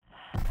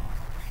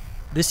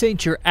This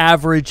ain't your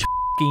average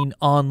f***ing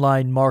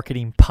online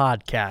marketing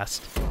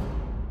podcast.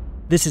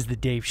 This is the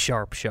Dave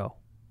Sharp Show.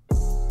 I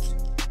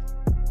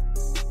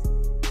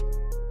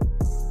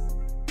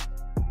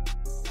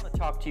want to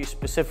talk to you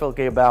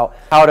specifically about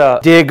how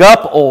to dig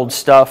up old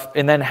stuff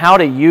and then how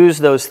to use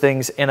those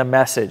things in a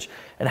message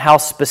and how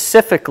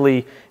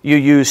specifically you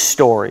use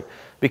story.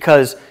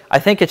 Because I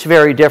think it's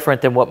very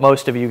different than what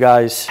most of you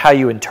guys, how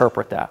you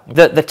interpret that.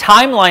 The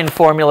timeline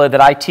formula that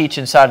I teach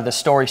inside of the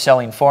story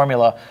selling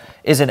formula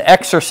is an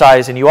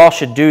exercise, and you all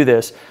should do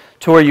this,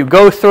 to where you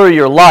go through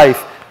your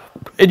life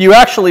and you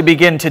actually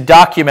begin to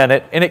document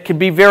it, and it can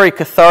be very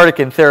cathartic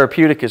and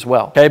therapeutic as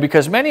well. Okay,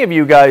 because many of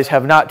you guys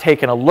have not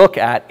taken a look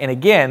at, and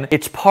again,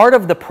 it's part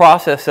of the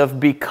process of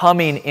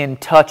becoming in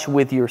touch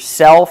with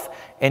yourself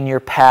and your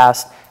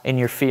past and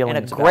your feelings.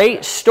 And a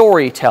great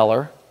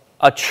storyteller,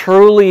 a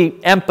truly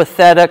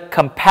empathetic,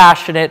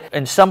 compassionate,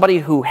 and somebody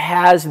who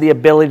has the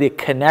ability to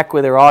connect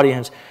with their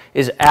audience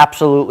is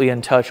absolutely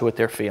in touch with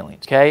their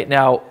feelings, okay?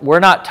 Now,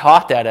 we're not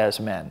taught that as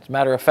men. As a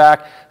matter of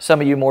fact,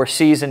 some of you more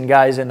seasoned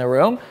guys in the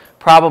room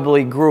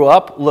probably grew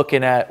up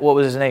looking at, what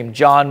was his name,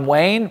 John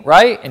Wayne,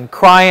 right? And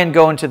crying,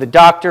 going to the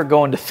doctor,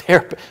 going to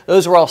therapy.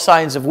 Those were all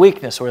signs of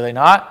weakness, were they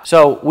not?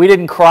 So we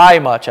didn't cry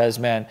much as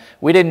men.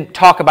 We didn't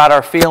talk about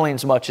our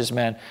feelings much as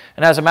men.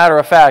 And as a matter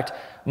of fact,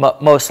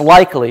 most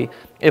likely,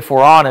 if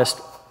we're honest,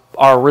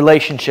 our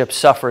relationships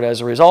suffered as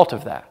a result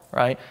of that,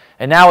 right?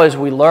 And now as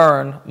we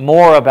learn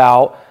more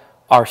about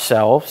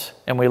ourselves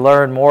and we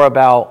learn more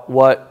about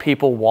what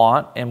people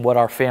want and what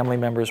our family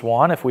members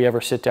want, if we ever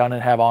sit down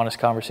and have honest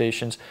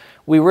conversations,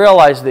 we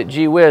realize that,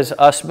 gee whiz,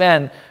 us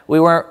men,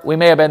 we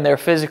may have been there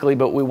physically,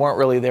 but we weren't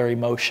really there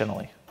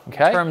emotionally.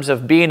 Okay? In terms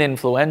of being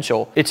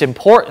influential, it's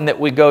important that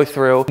we go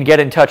through and get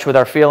in touch with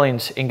our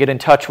feelings and get in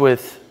touch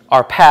with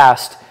our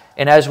past.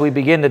 And as we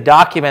begin to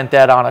document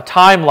that on a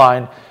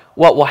timeline,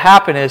 what will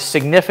happen is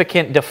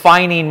significant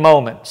defining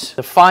moments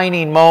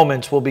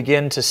will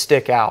begin to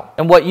stick out.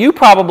 And what you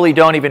probably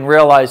don't even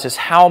realize is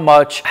how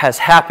much has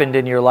happened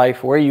in your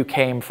life, where you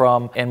came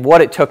from, and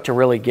what it took to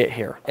really get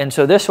here. And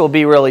so this will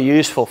be really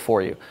useful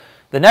for you.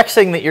 The next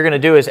thing that you're going to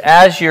do is,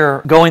 as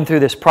you're going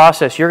through this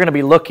process, you're going to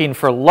be looking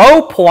for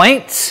low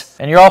points,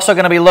 and you're also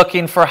going to be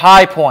looking for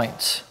high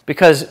points.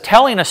 Because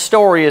telling a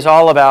story is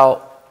all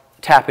about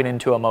tapping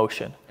into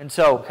emotion. And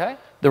so,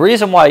 the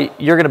reason why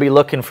you're going to be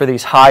looking for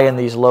these high and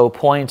these low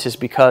points is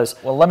because,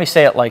 well, let me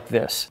say it like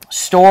this.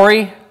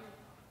 Story,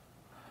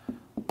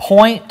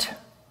 point,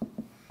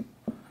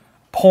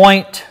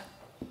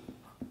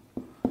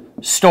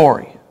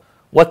 story.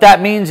 What that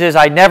means is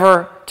I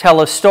never tell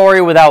a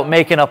story without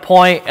making a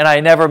point, and I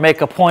never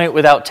make a point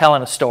without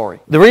telling a story.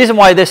 The reason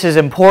why this is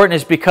important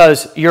is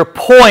because your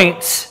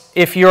points,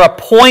 if you're a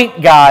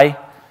point guy,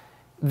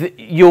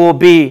 you will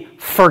be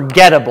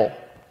forgettable.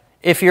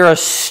 If you're a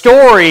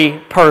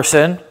story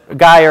person, a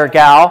guy or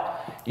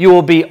gal, you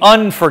will be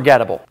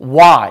unforgettable.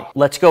 Why?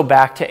 Let's go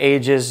back to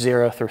ages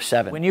 0 through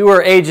 7. When you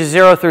were ages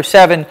 0 through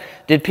 7,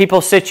 did people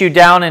sit you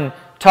down and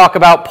talk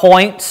about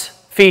points,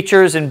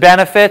 features, and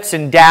benefits,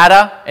 and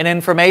data, and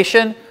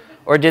information?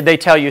 Or did they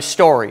tell you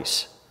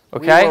stories?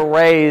 Okay? We were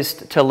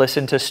raised to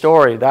listen to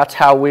story. That's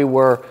how we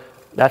were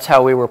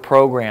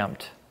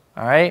programmed.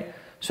 All right?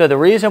 So the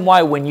reason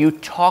why when you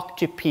talk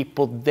to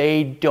people,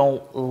 they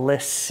don't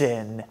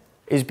listen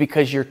is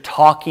because you're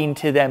talking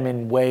to them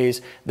in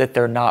ways that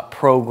they're not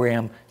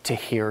programmed to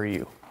hear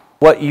you.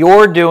 What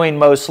you're doing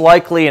most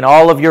likely in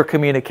all of your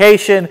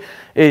communication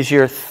is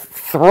you're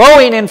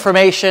throwing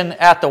information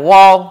at the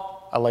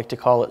wall. I like to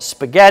call it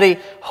spaghetti,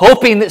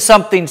 hoping that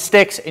something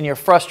sticks, and you're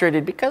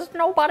frustrated because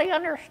nobody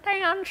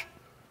understands.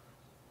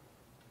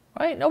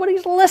 Right?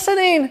 Nobody's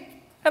listening,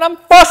 and I'm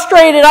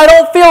frustrated. I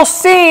don't feel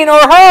seen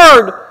or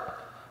heard.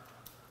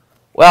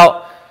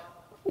 Well,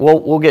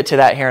 we'll get to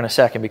that here in a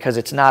second, because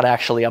it's not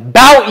actually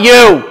about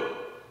you.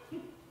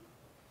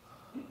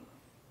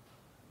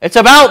 It's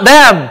about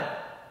them.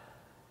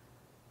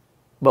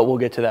 But we'll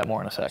get to that more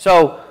in a second.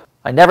 So,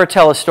 I never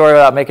tell a story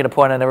without making a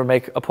point. I never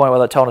make a point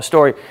without telling a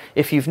story.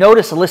 If you've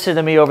noticed, listen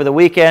to me over the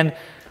weekend,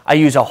 I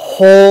use a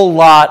whole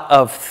lot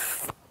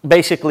of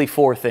basically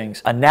 4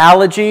 things: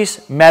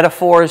 analogies,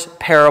 metaphors,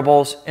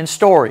 parables, and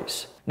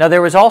stories. Now,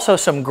 there was also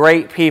some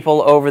great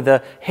people over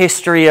the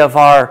history of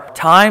our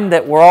time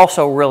that were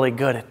also really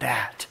good at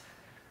that.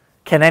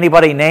 Can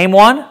anybody name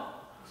one?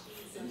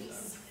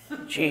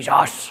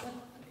 Jesus.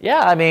 Yeah,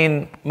 I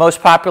mean,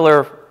 most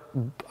popular,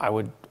 I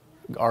would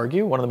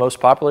argue, one of the most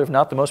popular, if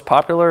not the most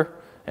popular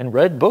and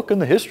read book in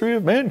the history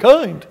of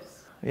mankind.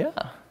 Yeah,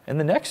 and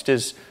the next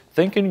is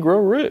Think and Grow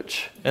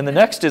Rich. And the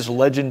next is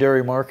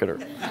Legendary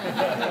Marketer.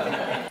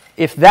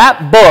 If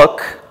that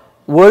book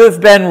would have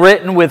been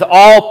written with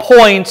all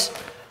points,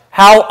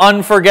 how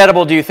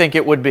unforgettable do you think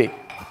it would be?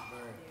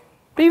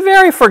 Be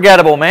very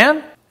forgettable,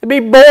 man. It'd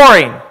be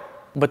boring.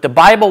 But the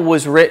Bible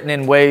was written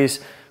in ways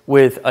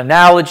with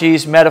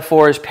analogies,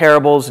 metaphors,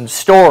 parables, and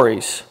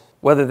stories.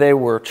 Whether they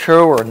were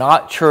true or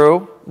not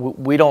true,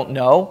 we don't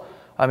know.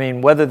 I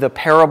mean, whether the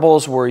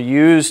parables were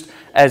used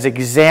as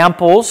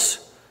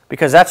examples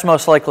because that's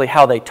most likely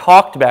how they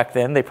talked back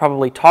then. They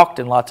probably talked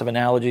in lots of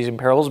analogies and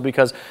parables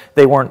because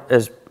they weren't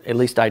as, at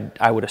least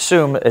I would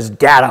assume, as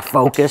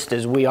data-focused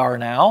as we are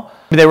now.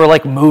 They were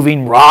like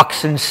moving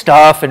rocks and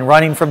stuff and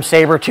running from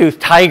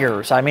saber-toothed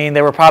tigers. I mean,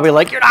 they were probably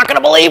like, you're not going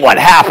to believe what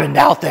happened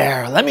out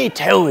there. Let me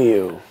tell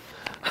you.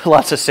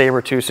 Lots of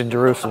saber-tooths in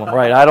Jerusalem,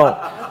 right?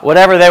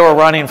 Whatever they were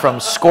running from,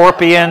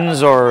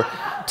 scorpions or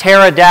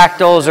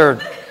pterodactyls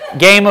or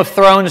Game of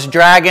Thrones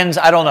dragons,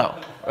 I don't know,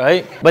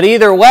 right? But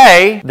either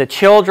way, the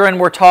children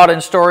were taught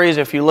in stories.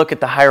 If you look at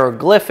the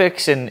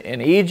hieroglyphics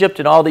in Egypt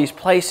and all these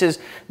places,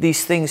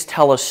 these things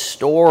tell a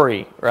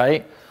story,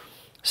 right?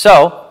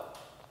 So,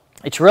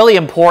 it's really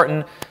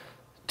important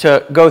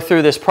to go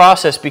through this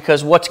process,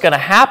 because what's going to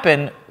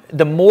happen,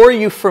 the more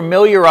you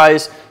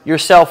familiarize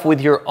yourself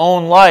with your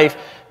own life,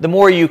 the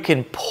more you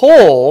can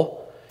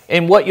pull,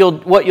 and what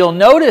you'll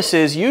notice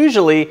is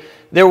usually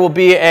there will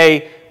be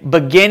a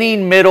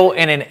beginning, middle,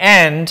 and an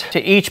end to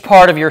each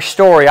part of your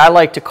story. I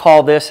like to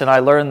call this, and I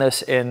learned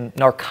this in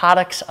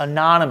Narcotics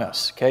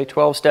Anonymous,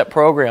 12-step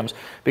programs,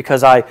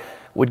 because I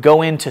would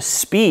go in to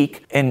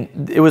speak,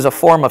 and it was a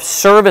form of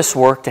service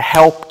work to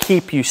help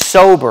keep you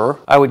sober.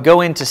 I would go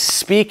in to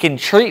speak in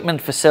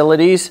treatment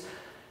facilities.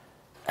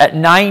 At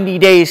 90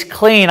 days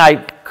clean, I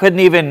couldn't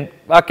even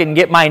fucking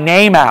get my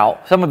name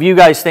out. Some of you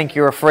guys think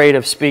you're afraid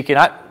of speaking.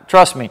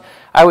 Trust me,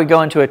 I would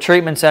go into a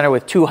treatment center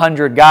with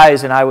 200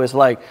 guys, and I was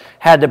like,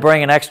 I had to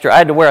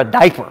wear a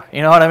diaper,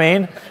 you know what I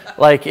mean?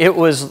 Like, it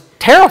was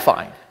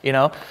terrifying, you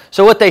know?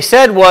 So what they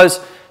said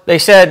was,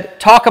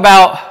 talk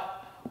about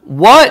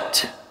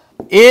what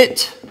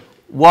it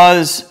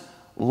was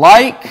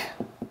like,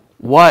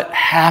 what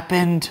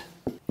happened,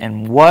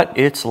 and what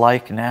it's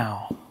like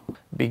now.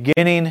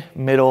 Beginning,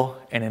 middle,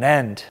 and an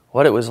end.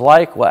 What it was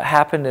like, what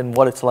happened, and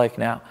what it's like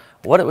now.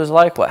 What it was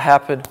like, what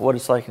happened, what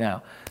it's like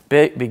now.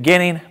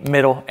 Beginning,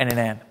 middle, and an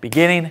end.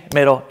 Beginning,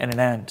 middle, and an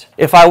end.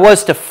 If I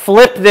was to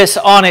flip this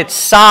on its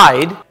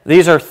side,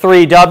 these are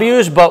 3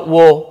 W's, but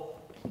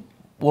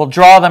we'll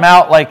draw them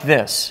out like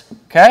this.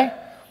 Okay?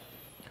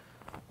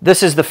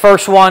 This is the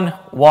first one.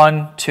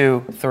 1,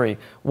 2, 3.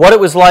 What it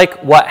was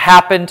like, what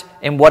happened,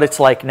 and what it's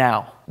like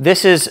now.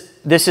 This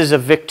is a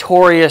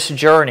victorious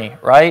journey,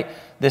 right?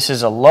 This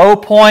is a low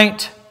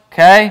point,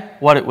 okay?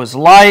 What it was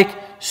like,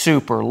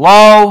 super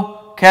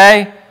low,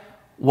 okay?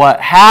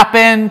 What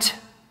happened,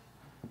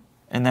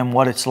 and then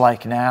what it's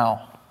like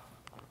now.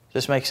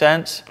 Does this make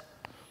sense?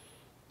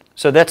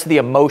 So that's the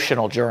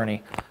emotional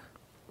journey.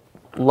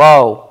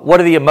 Low,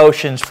 what are the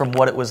emotions from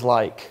what it was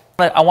like?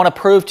 I want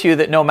to prove to you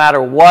that no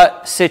matter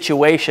what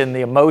situation, the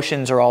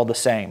emotions are all the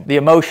same. The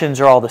emotions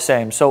are all the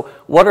same. So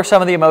what are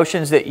some of the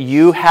emotions that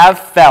you have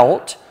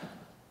felt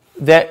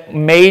that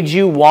made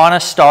you want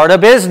to start a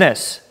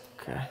business?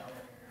 Okay.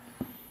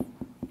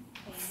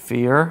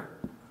 Fear,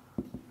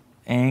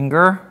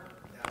 anger,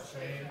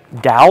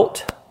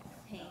 doubt,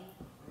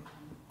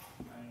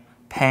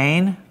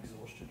 pain,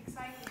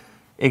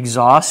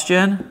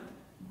 exhaustion.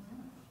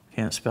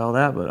 Can't spell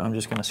that, but I'm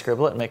just going to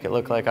scribble it and make it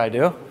look like I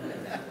do.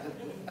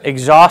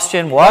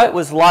 Exhaustion. What it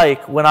was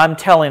like when I'm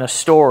telling a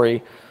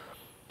story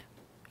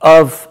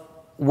of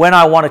when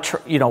I want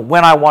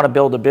to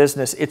build a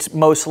business, it's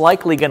most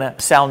likely going to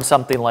sound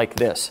something like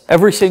this.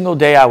 Every single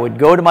day I would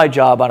go to my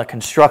job on a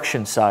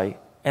construction site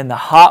in the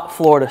hot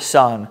Florida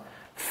sun,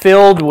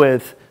 filled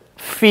with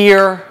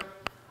fear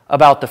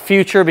about the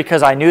future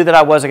because I knew that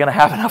I wasn't going to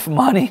have enough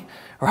money,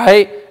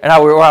 right? And I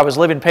was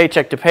living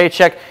paycheck to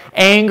paycheck.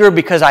 Anger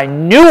because I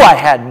knew I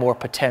had more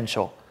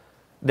potential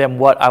than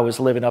what I was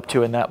living up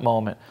to in that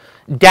moment.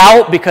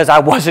 Doubt because I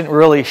wasn't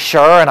really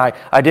sure and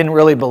I didn't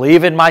really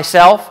believe in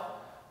myself,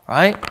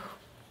 right?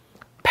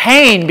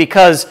 Pain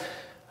because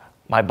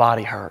my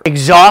body hurt.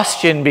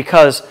 Exhaustion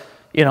because,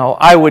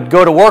 I would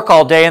go to work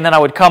all day and then I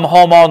would come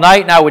home all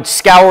night and I would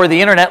scour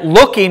the internet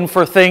looking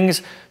for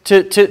things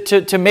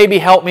to maybe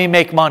help me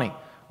make money,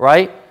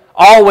 right?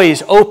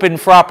 Always open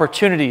for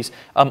opportunities,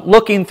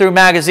 looking through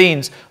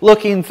magazines,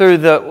 looking through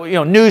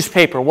the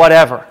newspaper,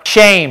 whatever.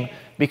 Shame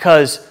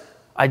because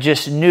I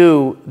just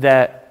knew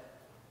that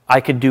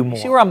I could do more.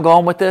 See where I'm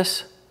going with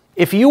this?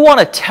 If you want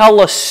to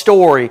tell a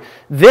story,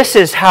 this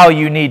is how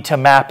you need to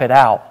map it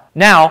out.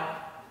 Now,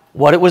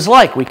 what it was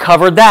like, we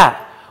covered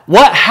that.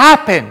 What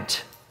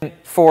happened?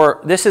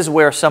 This is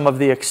where some of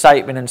the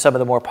excitement and some of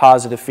the more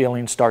positive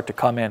feelings start to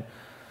come in.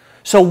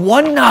 So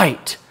one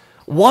night,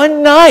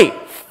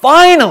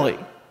 finally,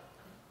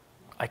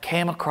 I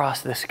came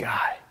across this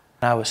guy.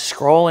 I was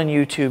scrolling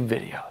YouTube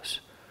videos,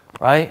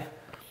 right?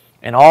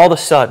 And all of a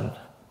sudden,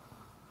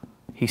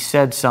 he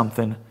said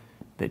something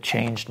that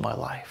changed my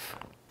life.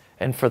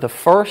 And for the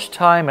first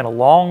time in a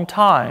long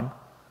time,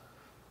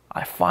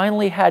 I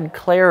finally had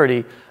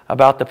clarity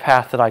about the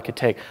path that I could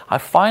take. I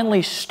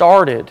finally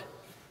started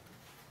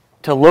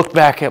to look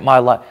back at my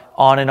life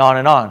on and on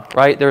and on,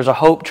 right? There's a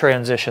hope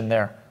transition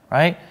there,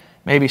 right?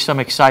 Maybe some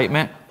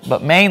excitement,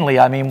 but mainly,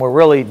 we're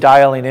really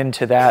dialing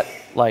into that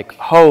like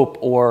hope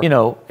or,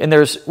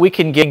 and we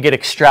can get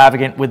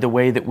extravagant with the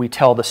way that we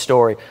tell the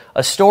story.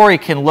 A story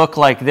can look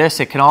like this.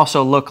 It can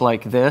also look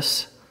like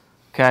this,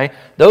 Okay?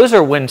 Those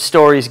are when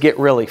stories get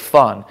really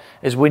fun,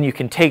 is when you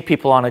can take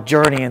people on a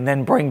journey and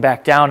then bring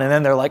back down, and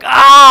then they're like,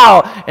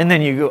 "Ow!" And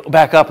then you go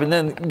back up and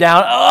then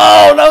down.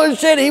 "Oh, no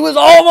shit, he was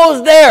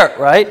almost there,"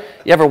 right?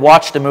 You ever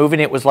watched a movie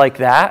and it was like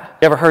that?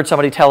 You ever heard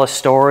somebody tell a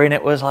story and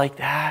it was like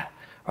that?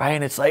 Right?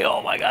 And it's like,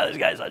 "Oh my God, this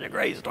guy's such a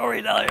great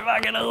storyteller.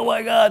 Fucking, oh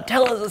my God,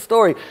 tell us a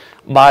story."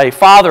 My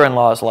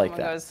father-in-law is like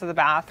that. Goes to the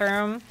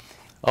bathroom.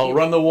 Oh,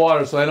 run the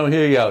water so I don't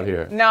hear you out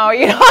here. No,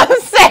 you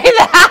don't say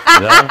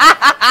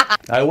that.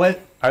 No?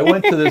 I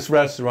went to this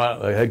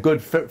restaurant, a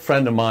good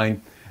friend of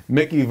mine,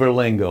 Mickey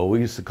Verlingo. We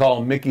used to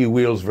call him Mickey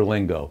Wheels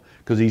Verlingo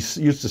because he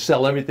used to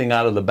sell everything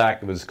out of the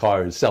back of his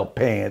car. He'd sell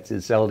pants,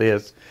 he'd sell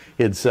this,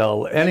 he'd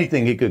sell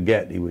anything he could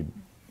get, he would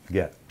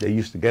get. They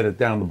used to get it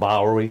down the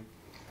Bowery.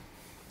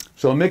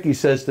 So Mickey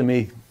says to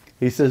me,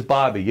 he says,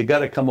 "Bobby, you got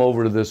to come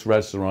over to this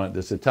restaurant,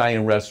 this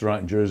Italian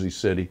restaurant in Jersey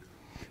City."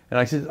 And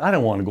I said, "I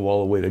don't want to go all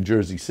the way to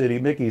Jersey City."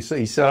 Mickey,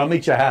 he said, "I'll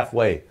meet you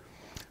halfway."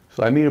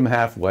 So I meet him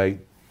halfway.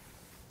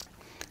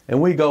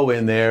 And we go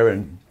in there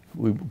and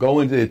we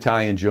go into the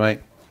Italian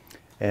joint.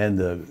 And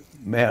the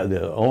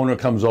owner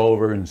comes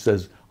over and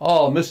says,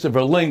 "Oh, Mr.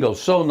 Verlingo,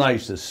 so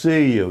nice to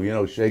see you." You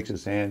know, shakes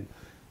his hand.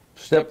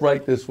 "Step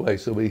right this way."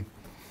 So we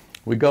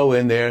go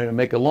in there, and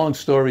make a long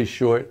story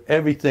short,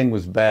 everything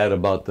was bad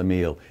about the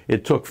meal.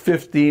 It took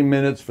 15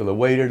 minutes for the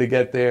waiter to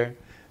get there.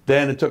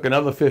 Then it took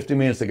another 50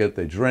 minutes to get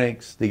the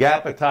drinks. The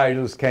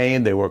appetizers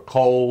came, they were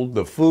cold,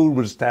 the food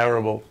was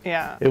terrible.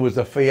 Yeah. It was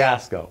a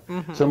fiasco.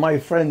 So my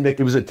friend Mick,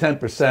 he was a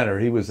 10%er,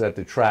 he was at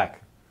the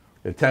track.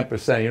 A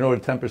 10%, you know what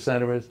a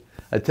 10%er is?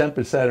 A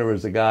 10%er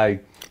is a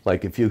guy,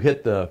 like if you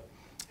hit the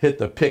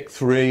pick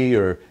 3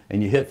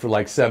 and you hit for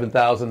like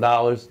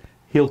 $7,000,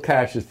 he'll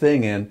cash the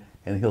thing in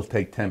and he'll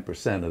take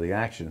 10% of the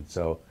action.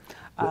 So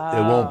it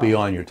won't be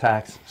on your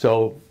tax.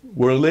 So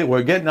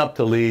we're getting up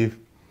to leave.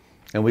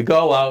 And we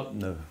go out,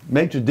 and the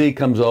maitre d'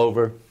 comes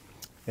over,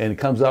 and he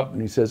comes up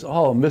and he says,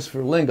 "Oh, Miss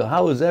Verlingo,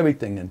 how is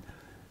everything?"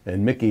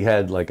 And Mickey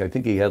had I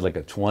think he had like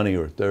a 20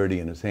 or 30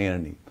 in his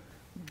hand,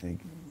 and he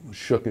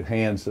shook his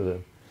hands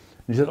and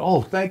he said,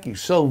 "Oh, thank you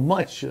so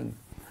much, and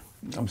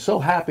I'm so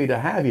happy to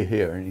have you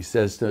here." And he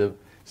says to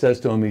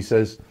him, he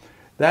says,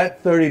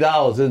 "That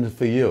 $30 isn't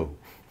for you.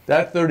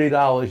 That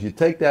 $30, you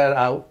take that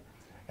out,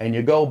 and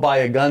you go buy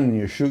a gun and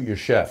you shoot your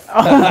chef."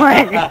 Oh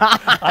my God.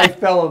 I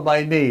fell on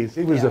my knees.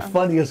 He was the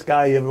funniest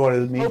guy you ever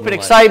wanted to meet. Hope and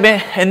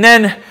excitement, and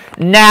then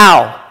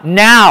now,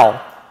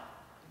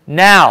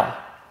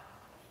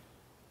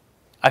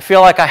 I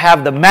feel like I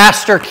have the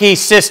master key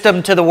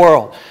system to the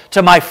world,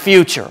 to my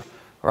future,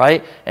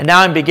 right? And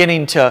now I'm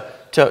beginning to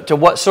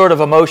what sort of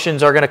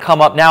emotions are going to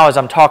come up now as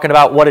I'm talking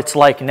about what it's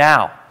like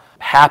now.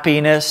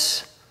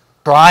 Happiness,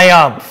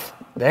 triumph,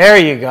 there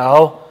you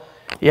go.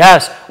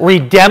 Yes,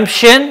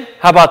 redemption.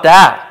 How about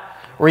that?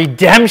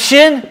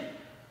 Redemption.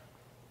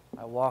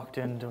 I walked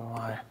into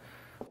my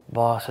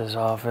boss's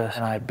office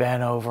and I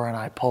bent over and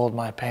I pulled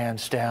my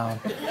pants down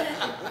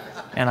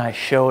and I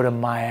showed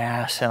him my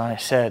ass and I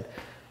said,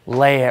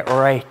 "Lay it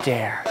right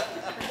there,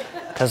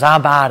 because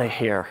I'm out of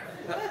here."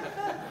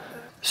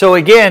 So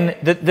again,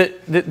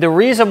 the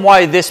reason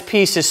why this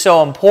piece is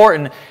so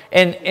important,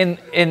 and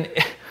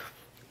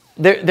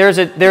there's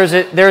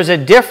a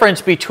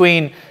difference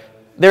between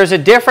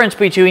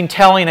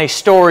telling a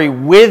story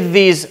with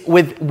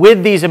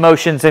these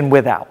emotions and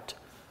without.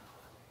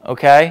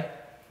 Okay?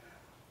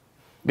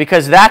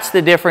 Because that's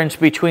the difference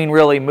between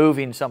really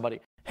moving somebody.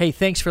 Hey,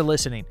 thanks for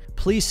listening.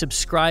 Please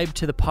subscribe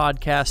to the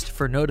podcast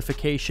for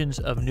notifications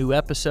of new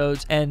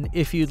episodes. And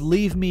if you'd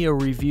leave me a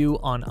review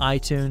on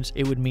iTunes,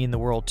 it would mean the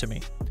world to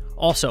me.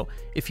 Also,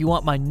 if you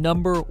want my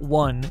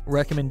 #1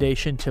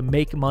 recommendation to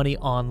make money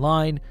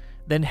online,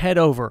 then head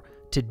over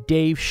to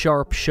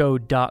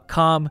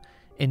davesharpshow.com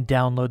and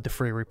download the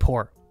free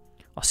report.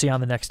 I'll see you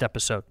on the next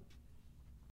episode.